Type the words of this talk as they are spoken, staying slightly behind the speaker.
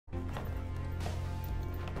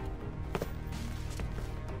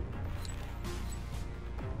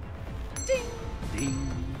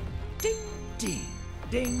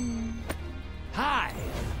Ding! Hi!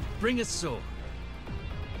 Bring a sword.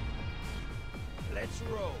 Let's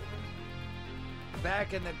roll.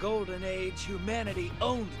 Back in the Golden Age, humanity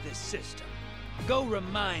owned this system. Go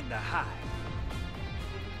remind the Hive.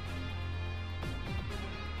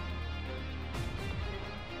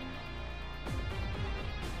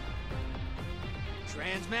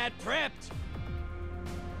 Transmat prepped!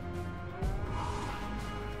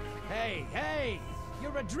 Hey, hey!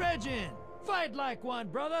 You're a dredgin'! Fight like one,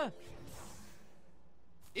 brother!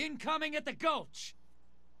 Incoming at the gulch!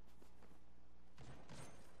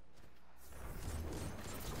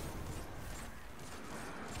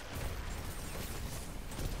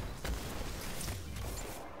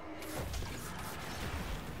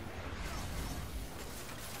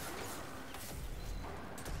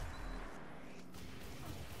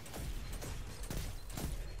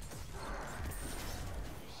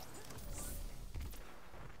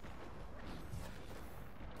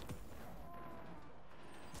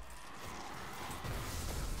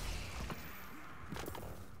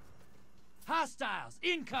 Hostiles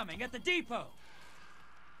incoming at the depot!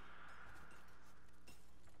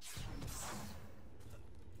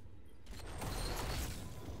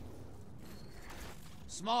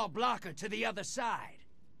 Small blocker to the other side.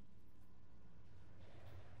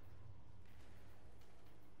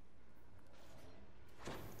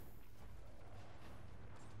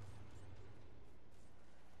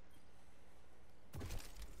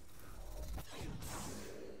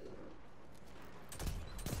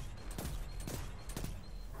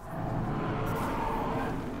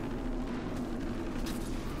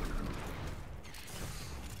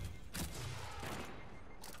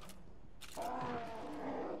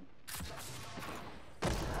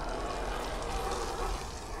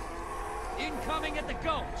 Incoming at the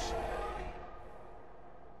gulch!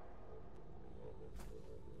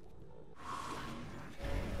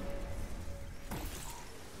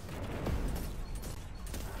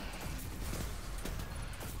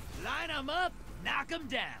 Line 'em up, knock 'em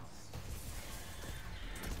down!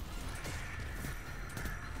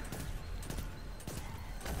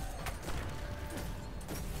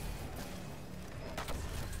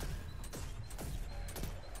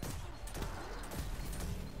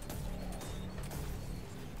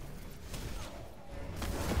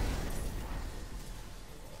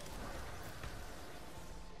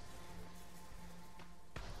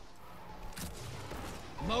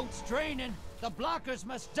 Moat's draining. The blockers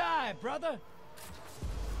must die, brother.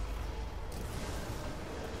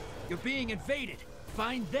 You're being invaded.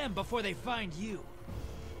 Find them before they find you.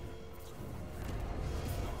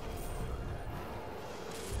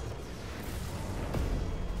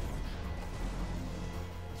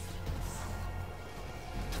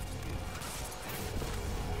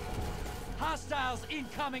 Hostiles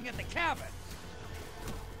incoming at the cavern.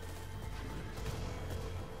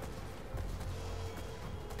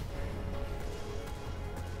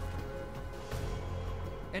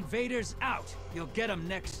 Invaders out. You'll get them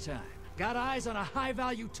next time. Got eyes on a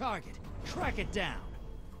high-value target. Track it down.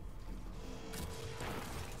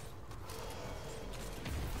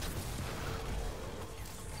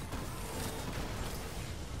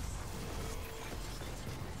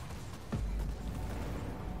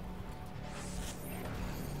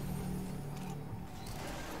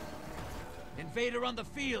 Invader on the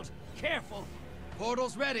field. Careful.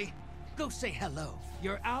 Portal's ready. Go say hello.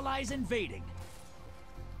 Your allies invading.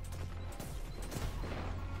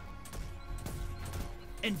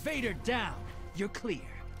 Invader down. You're clear.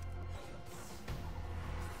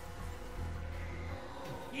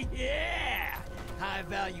 Yeah!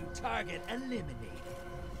 High-value target eliminated.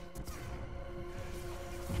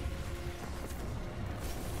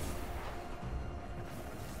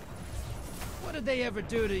 What did they ever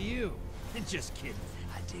do to you? Just kidding.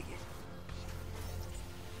 I dig it.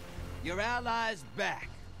 Your allies back.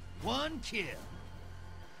 One kill.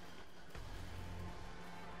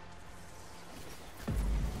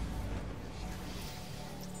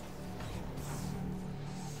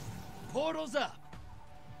 Portal's up.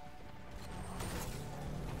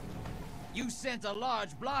 You sent a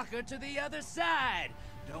large blocker to the other side.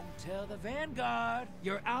 Don't tell the Vanguard.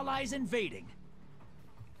 Your allies invading.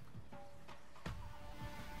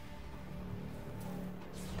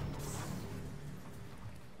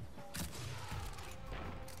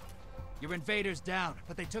 Your invaders down,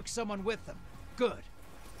 but they took someone with them. Good.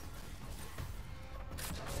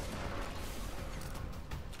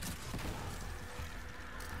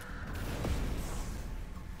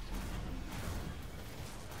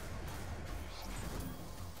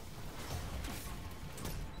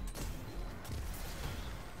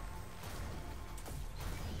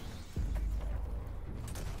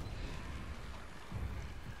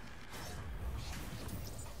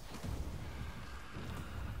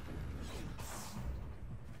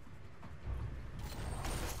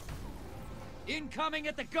 incoming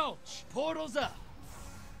at the gulch. Portals up.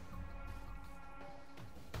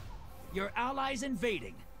 Your allies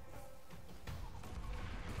invading.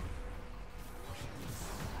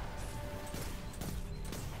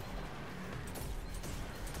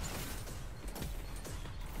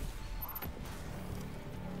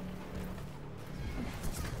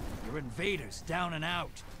 Your invaders down and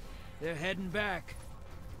out. They're heading back.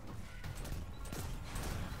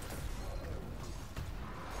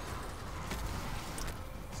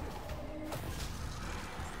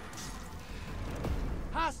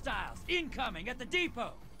 Hostiles incoming at the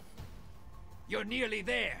depot. You're nearly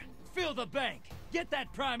there. Fill the bank. Get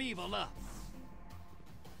that primeval up.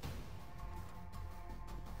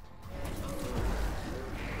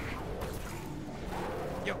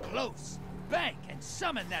 You're close. Bank and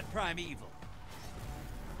summon that primeval.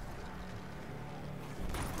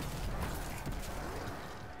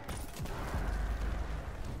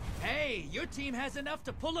 Hey, your team has enough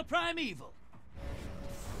to pull a primeval.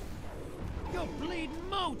 You're bleeding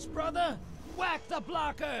moats, brother! Whack the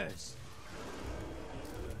blockers!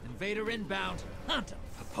 Invader inbound. Hunt 'em.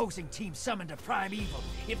 Opposing team summoned a primeval.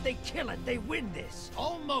 If they kill it, they win this.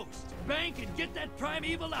 Almost. Bank and get that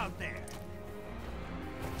primeval out there.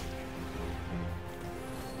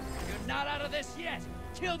 You're not out of this yet.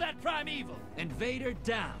 Kill that primeval. Invader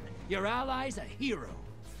down. Your ally's a hero.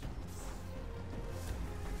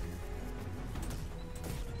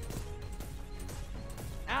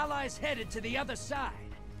 Allies headed to the other side.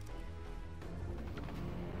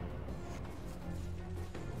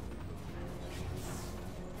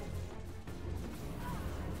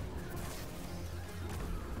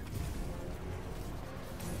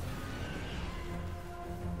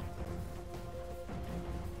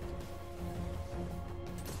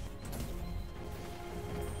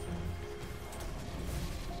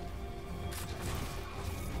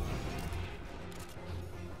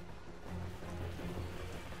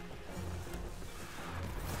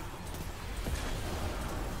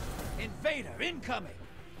 Invader incoming!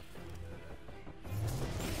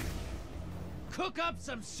 Cook up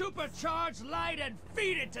some supercharged light and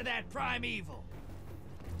feed it to that primeval!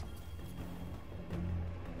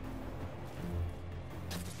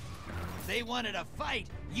 They wanted a fight,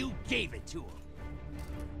 you gave it to them.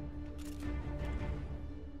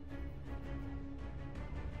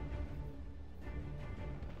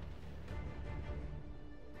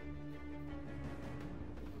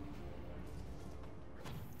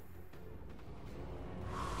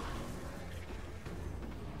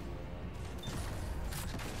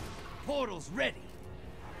 Portal's ready.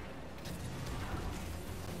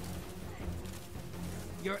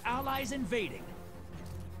 Your allies invading.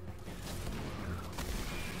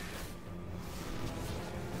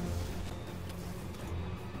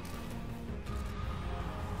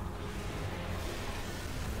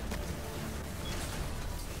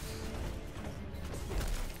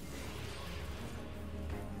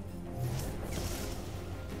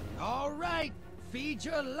 All right, feed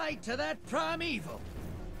your light to that primeval.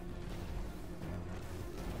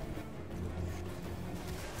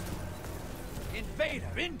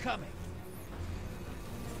 Invader incoming!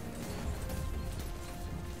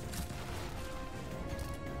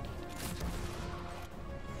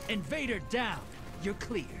 Invader down. You're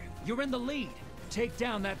clear. You're in the lead. Take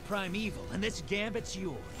down that primeval, and this gambit's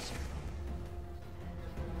yours.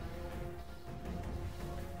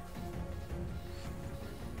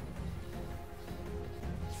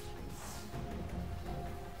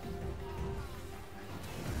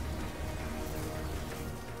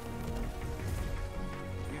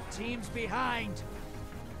 Team's behind.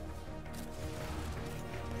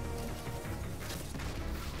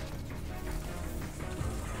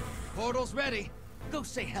 Portal's ready. Go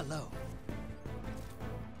say hello.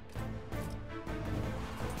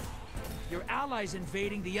 Your allies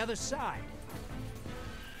invading the other side.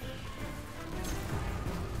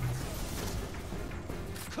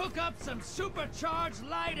 Cook up some supercharged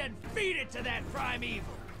light and feed it to that primeval.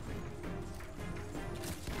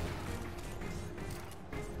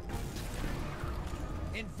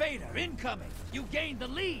 Invader incoming! You gained the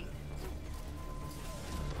lead!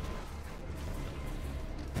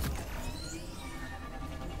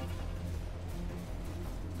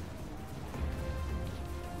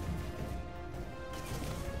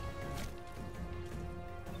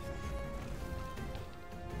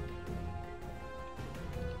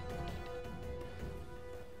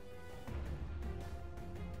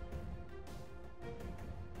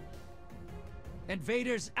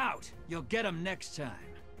 Invaders out! You'll get them next time.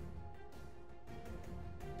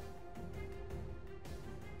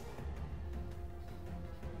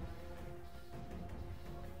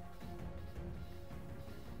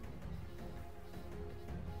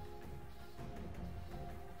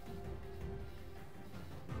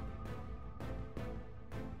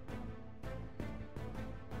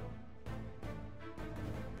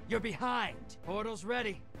 You're behind. Portal's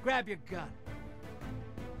ready. Grab your gun.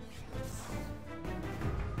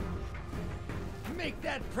 Make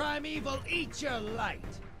that primeval eat your light.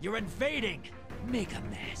 You're invading. Make a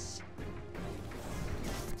mess.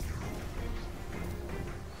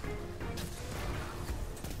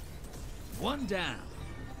 One down.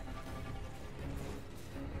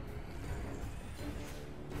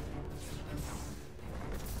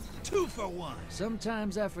 Two for one.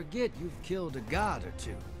 Sometimes I forget you've killed a god or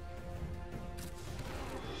two.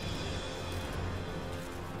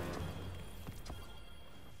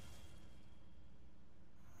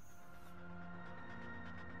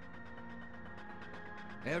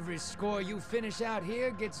 Every score you finish out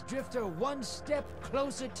here gets Drifter one step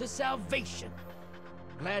closer to salvation.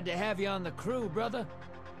 Glad to have you on the crew, brother.